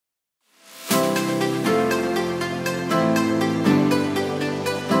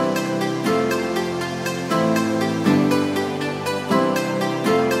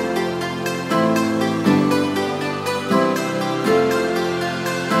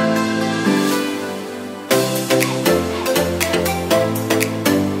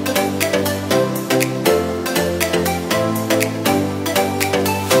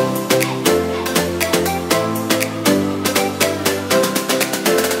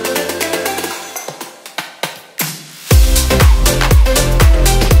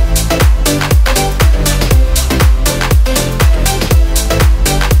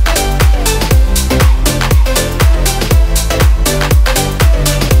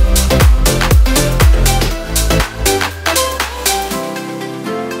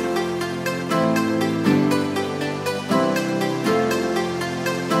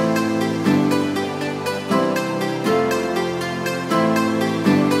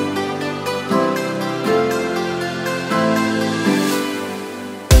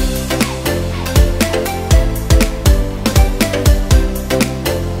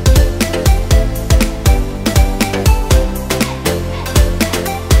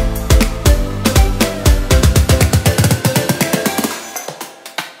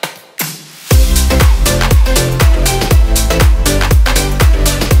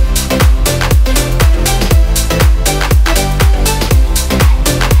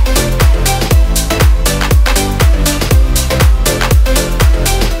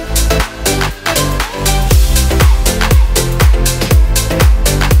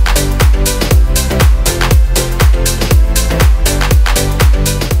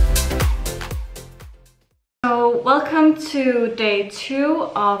welcome to day 2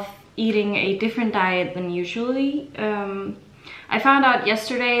 of eating a different diet than usually. I found out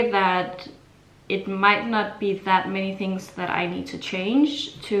yesterday that it might not be that many things that I need to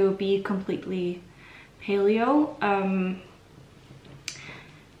change to be completely paleo.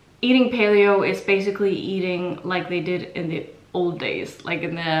 Eating paleo is basically eating like they did in the old days, like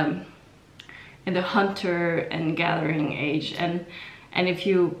in the hunter and gathering age, and if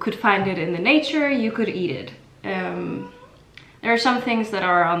you could find it in the nature, you could eat it. There are some things that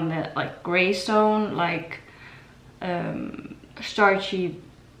are on the like gray zone, like starchy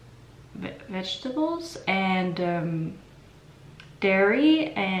vegetables and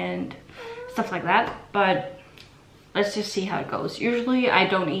dairy and stuff like that, but let's just see how it goes. Usually I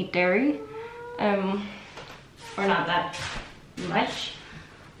don't eat dairy, or not that much.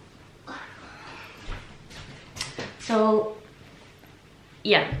 So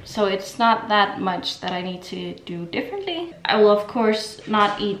yeah, so it's not that much that I need to do differently. I will of course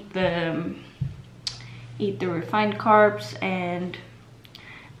not eat the refined carbs and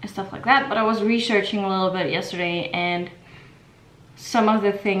stuff like that, but I was researching a little bit yesterday, and some of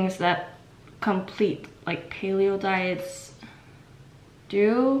the things that complete like paleo diets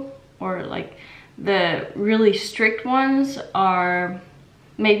do, or like the really strict ones, are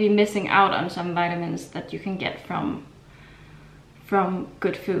maybe missing out on some vitamins that you can get from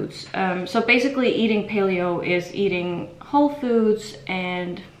good foods. So basically eating paleo is eating whole foods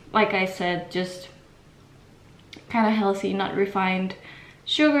and, like I said, just kind of healthy, not refined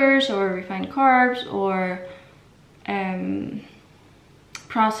sugars or refined carbs or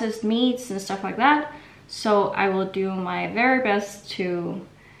processed meats and stuff like that. So I will do my very best to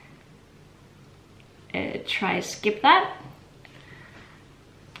try to skip that.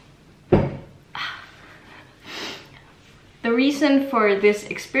 The reason for this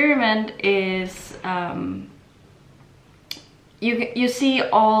experiment is you see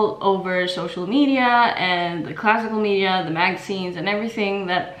all over social media and the classical media, the magazines and everything,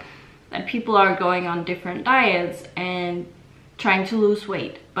 that people are going on different diets and trying to lose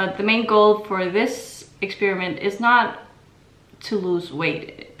weight. But the main goal for this experiment is not to lose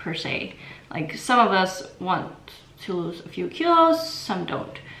weight per se. Like, some of us want to lose a few kilos, some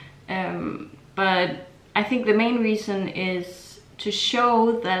don't. But I think the main reason is to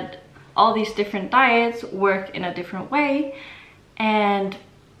show that all these different diets work in a different way, and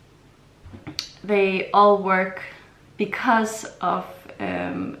they all work because of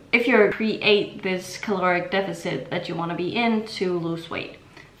if you create this caloric deficit that you want to be in to lose weight.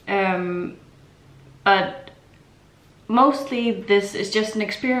 But mostly this is just an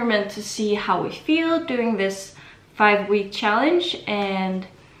experiment to see how we feel doing this 5-week challenge, and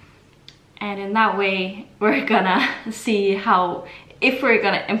in that way we're gonna see how, if we're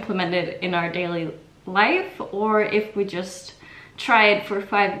gonna implement it in our daily life, or if we just try it for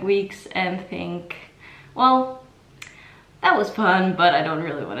 5 weeks and think, well, that was fun, but I don't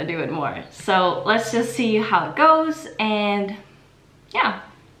really want to do it more. So let's just see how it goes. And yeah,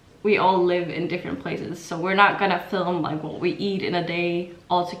 we all live in different places, so we're not gonna film like what we eat in a day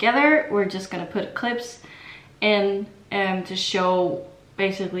all together. We're just gonna put clips in to show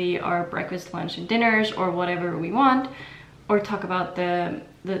basically our breakfast, lunch and dinners, or whatever we want, or talk about the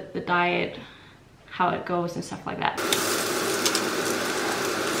diet, how it goes and stuff like that.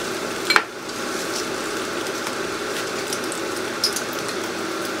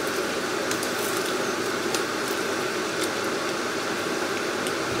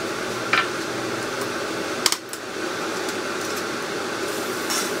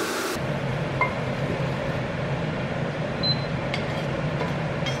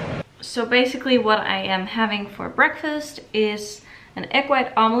 So basically what I am having for breakfast is an egg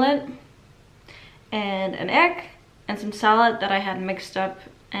white omelet and an egg and some salad that I had mixed up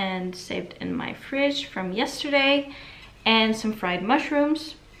and saved in my fridge from yesterday, and some fried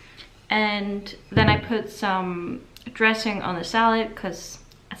mushrooms. And then I put some dressing on the salad, because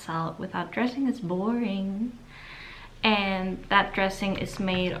a salad without dressing is boring. And that dressing is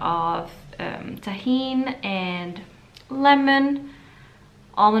made of tahini and lemon,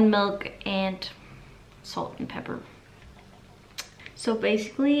 almond milk and salt and pepper. So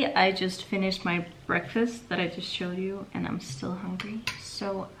basically I just finished my breakfast that I just showed you, and I'm still hungry.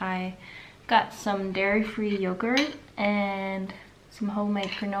 So I got some dairy-free yogurt and some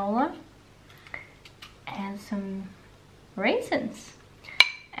homemade granola and some raisins,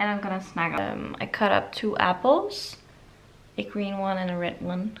 and I'm gonna snack on. I cut up 2 apples, a green one and a red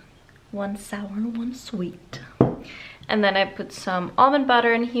one, one sour, one sweet. And then I put some almond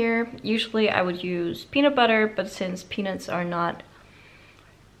butter in here. Usually I would use peanut butter, but since peanuts are not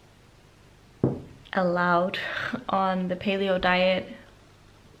allowed on the paleo diet,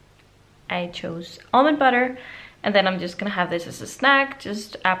 I chose almond butter, and then I'm just gonna have this as a snack,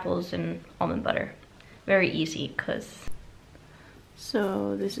 just apples and almond butter. Very easy, cause.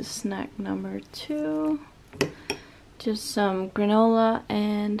 So this is snack number 2. Just some granola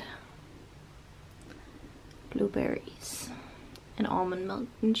and blueberries and almond milk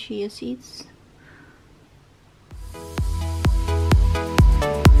and chia seeds.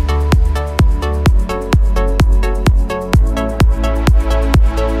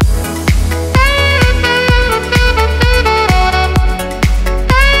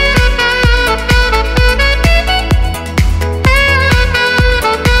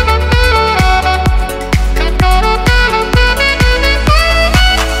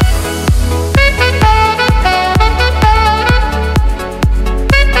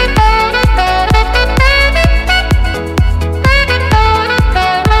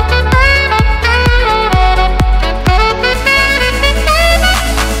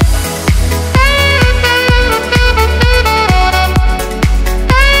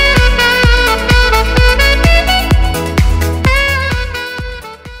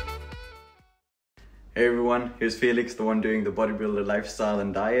 Hey everyone, here's Felix, the one doing the bodybuilder lifestyle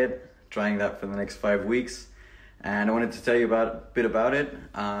and diet, trying that for the next 5 weeks. And I wanted to tell you a bit about it.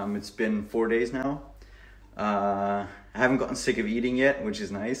 It's been 4 days now. I haven't gotten sick of eating yet, which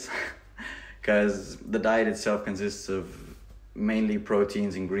is nice, because the diet itself consists of mainly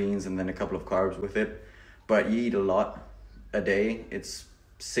proteins and greens and then a couple of carbs with it. But you eat a lot a day. It's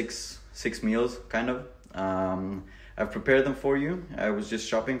six meals, kind of. I've prepared them for you. I was just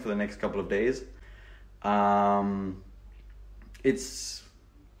shopping for the next couple of days. It's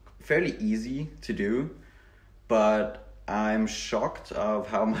fairly easy to do, but I'm shocked of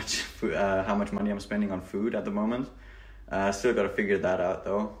how much money I'm spending on food at the moment. Still gotta figure that out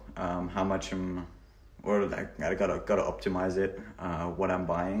though. How much I gotta optimize it, what I'm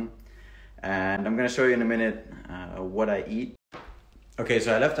buying, and I'm gonna show you in a minute what I eat. Okay,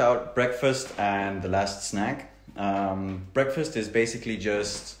 so I left out breakfast and the last snack. Breakfast is basically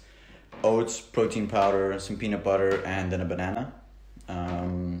just oats, protein powder, some peanut butter, and then a banana.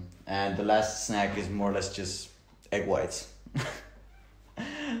 And the last snack is more or less just egg whites.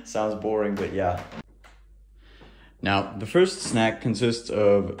 Sounds boring, but yeah. Now, the first snack consists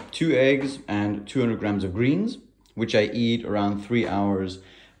of 2 eggs and 200 grams of greens, which I eat around 3 hours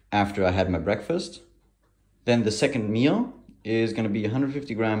after I had my breakfast. Then the second meal is going to be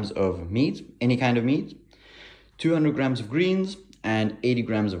 150 grams of meat, any kind of meat, 200 grams of greens, and 80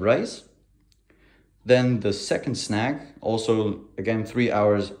 grams of rice. Then the second snack, also again 3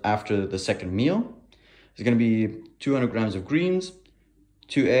 hours after the second meal, is going to be 200 grams of greens,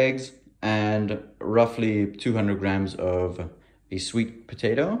 2 eggs, and roughly 200 grams of a sweet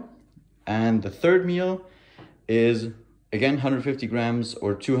potato. And the third meal is again 150 grams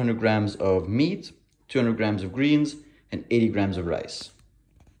or 200 grams of meat, 200 grams of greens, and 80 grams of rice.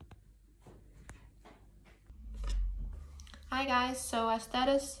 Hi guys, so our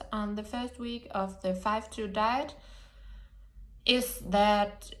status on the first week of the 5-2 diet is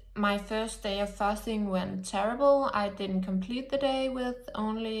that my first day of fasting went terrible. I didn't complete the day with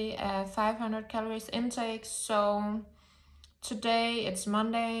only 500 calories intake. So today it's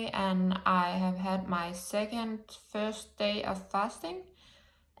Monday and I have had my first day of fasting.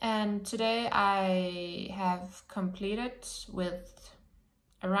 And today I have completed with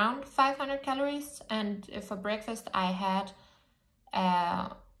around 500 calories, and for breakfast I had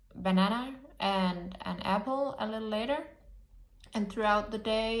a banana and an apple a little later, and throughout the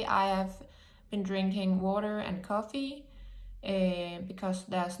day I have been drinking water and coffee because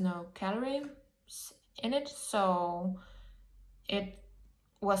there's no calories in it, so it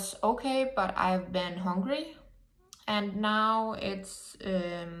was okay, but I've been hungry. And now it's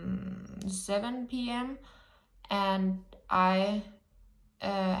 7 p.m. and I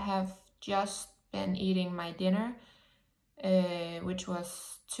have just been eating my dinner, which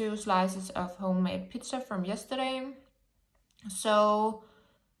was 2 slices of homemade pizza from yesterday. So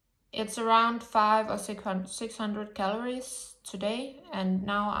it's around 500 or 600 calories today, and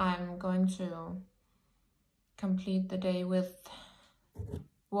now I'm going to complete the day with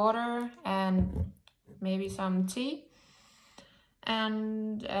water and maybe some tea.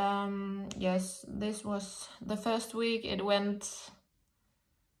 And yes, this was the first week. It went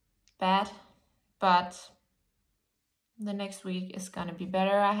bad, but the next week is gonna be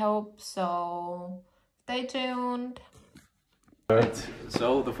better, I hope, so stay tuned. Alright,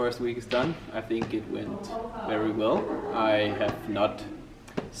 so the first week is done. I think it went very well. I have not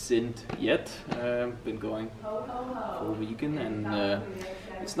sinned yet. Been going for a weekend, and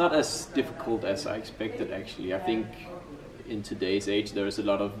it's not as difficult as I expected actually. I think in today's age there's a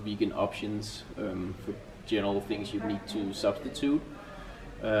lot of vegan options for general things you need to substitute.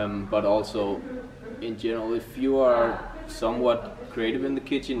 But also in general, if you are somewhat creative in the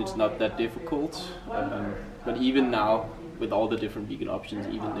kitchen, it's not that difficult. But even now, with all the different vegan options,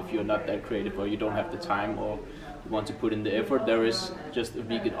 even if you're not that creative or you don't have the time or you want to put in the effort, there is just a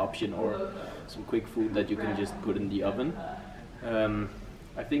vegan option or some quick food that you can just put in the oven.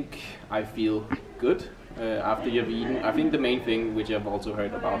 I think I feel good after you've eaten. I think the main thing, which I've also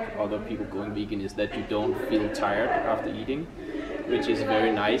heard about other people going vegan, is that you don't feel tired after eating, which is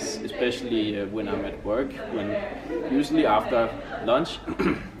very nice, especially when I'm at work. When usually after lunch,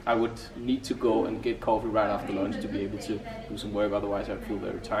 I would need to go and get coffee right after lunch to be able to do some work. Otherwise, I feel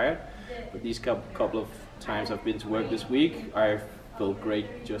very tired. But these couple of times I've been to work this week, I felt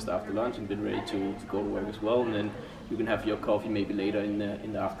great just after lunch and been ready to go to work as well. And then you can have your coffee maybe later in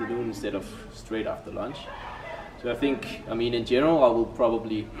the afternoon instead of straight after lunch. So I think, I mean, in general, I will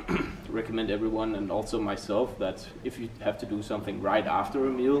probably recommend everyone and also myself that if you have to do something right after a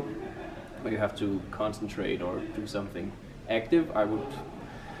meal, where you have to concentrate or do something active, I would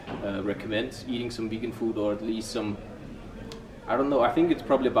recommend eating some vegan food, or at least some, I don't know, I think it's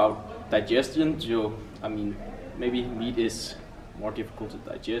probably about digestion. So, I mean, maybe meat is more difficult to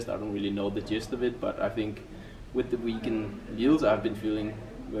digest. I don't really know the gist of it, but I think with the vegan meals, I've been feeling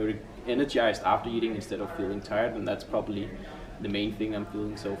very energized after eating instead of feeling tired, and that's probably the main thing I'm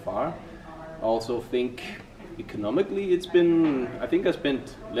feeling so far. I also think economically it's been, I think I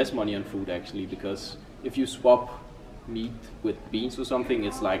spent less money on food actually, because if you swap meat with beans or something,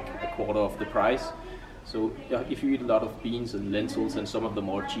 it's like a quarter of the price. So if you eat a lot of beans and lentils and some of the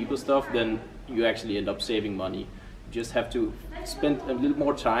more cheaper stuff, then you actually end up saving money. You just have to spend a little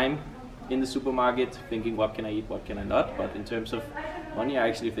more time in the supermarket thinking what can I eat, what can I not. But in terms of money, I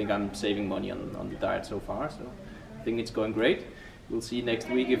actually think I'm saving money on the diet so far. So I think it's going great. We'll see next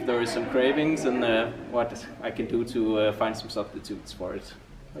week if there is some cravings and what I can do to find some substitutes for it.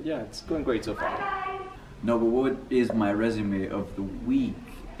 But yeah, it's going great so far. No, but what is my resume of the week?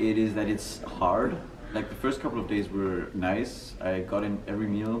 It is that it's hard. Like the first couple of days were nice. I got in every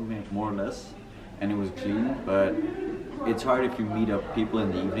meal, more or less, and it was clean. But it's hard if you meet up people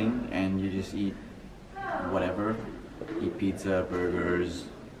in the evening and you just eat whatever. Eat pizza, burgers,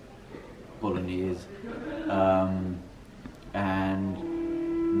 bolognese.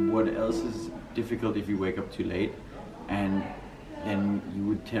 And what else is difficult if you wake up too late, and then you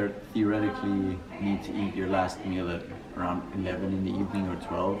would theoretically need to eat your last meal at around 11 in the evening or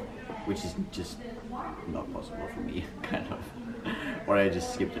 12, which is just not possible for me, kind of. Or I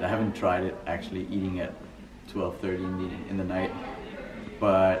just skipped it. I haven't tried it actually eating at 12:30 in the night,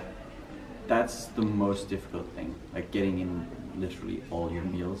 but that's the most difficult thing, like getting in literally all your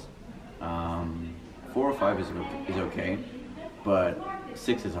meals. 4 or 5 is okay, but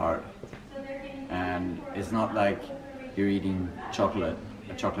 6 is hard. And it's not like you're eating a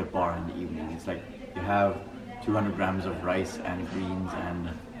chocolate bar in the evening. It's like you have 200 grams of rice and greens and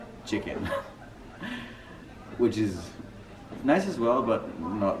chicken, which is nice as well, but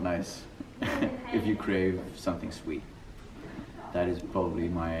not nice if you crave something sweet. That is probably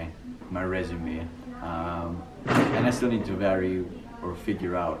my resume. And I still need to vary or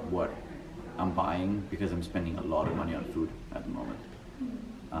figure out what I'm buying, because I'm spending a lot of money on food at the moment.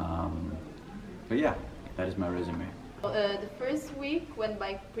 But yeah, that is my resume. The first week went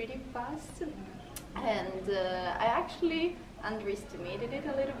by pretty fast, and I actually underestimated it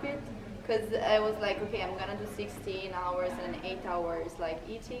a little bit, because I was like, okay, I'm gonna do 16 hours and 8 hours like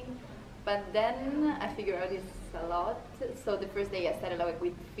eating, but then I figured out it's a lot. So the first day I started like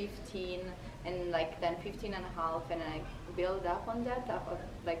with 15, and like then 15 and a half, and I build up on that, up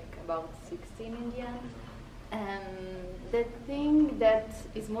like about 16 in the end. And the thing that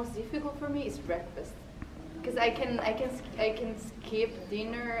is most difficult for me is breakfast, because I can skip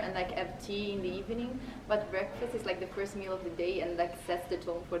dinner and like have tea in the evening, but breakfast is like the first meal of the day and like sets the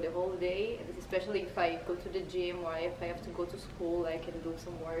tone for the whole day. Especially if I go to the gym or if I have to go to school, I can do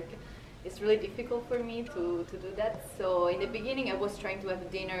some work. It's really difficult for me to do that. So in the beginning I was trying to have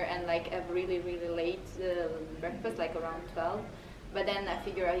dinner and like have really late breakfast, like around 12, but then I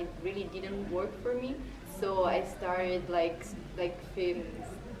figured it really didn't work for me. So I started like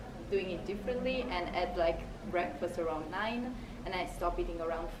doing it differently and had like breakfast around 9, and I stopped eating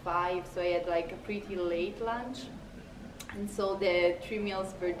around 5, so I had like a pretty late lunch. And so the 3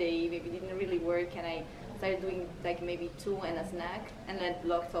 meals per day maybe didn't really work, and I started doing like maybe 2 and a snack, and then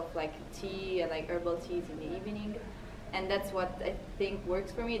lots of like tea and like herbal teas in the evening. And that's what I think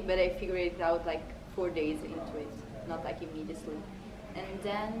works for me, but I figured it out like 4 days into it, not like immediately. And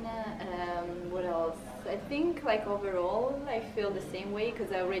then what else? I think like overall I feel the same way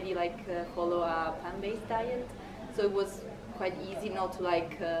because I already like follow a plant-based diet, so it was quite easy not to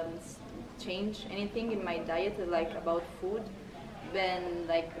like change anything in my diet like about food, then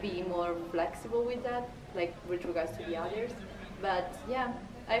like be more flexible with that, like with regards to the others. But yeah,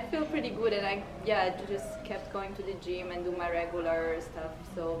 I feel pretty good, and I just kept going to the gym and do my regular stuff,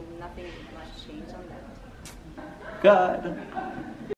 so nothing much changed on that. God.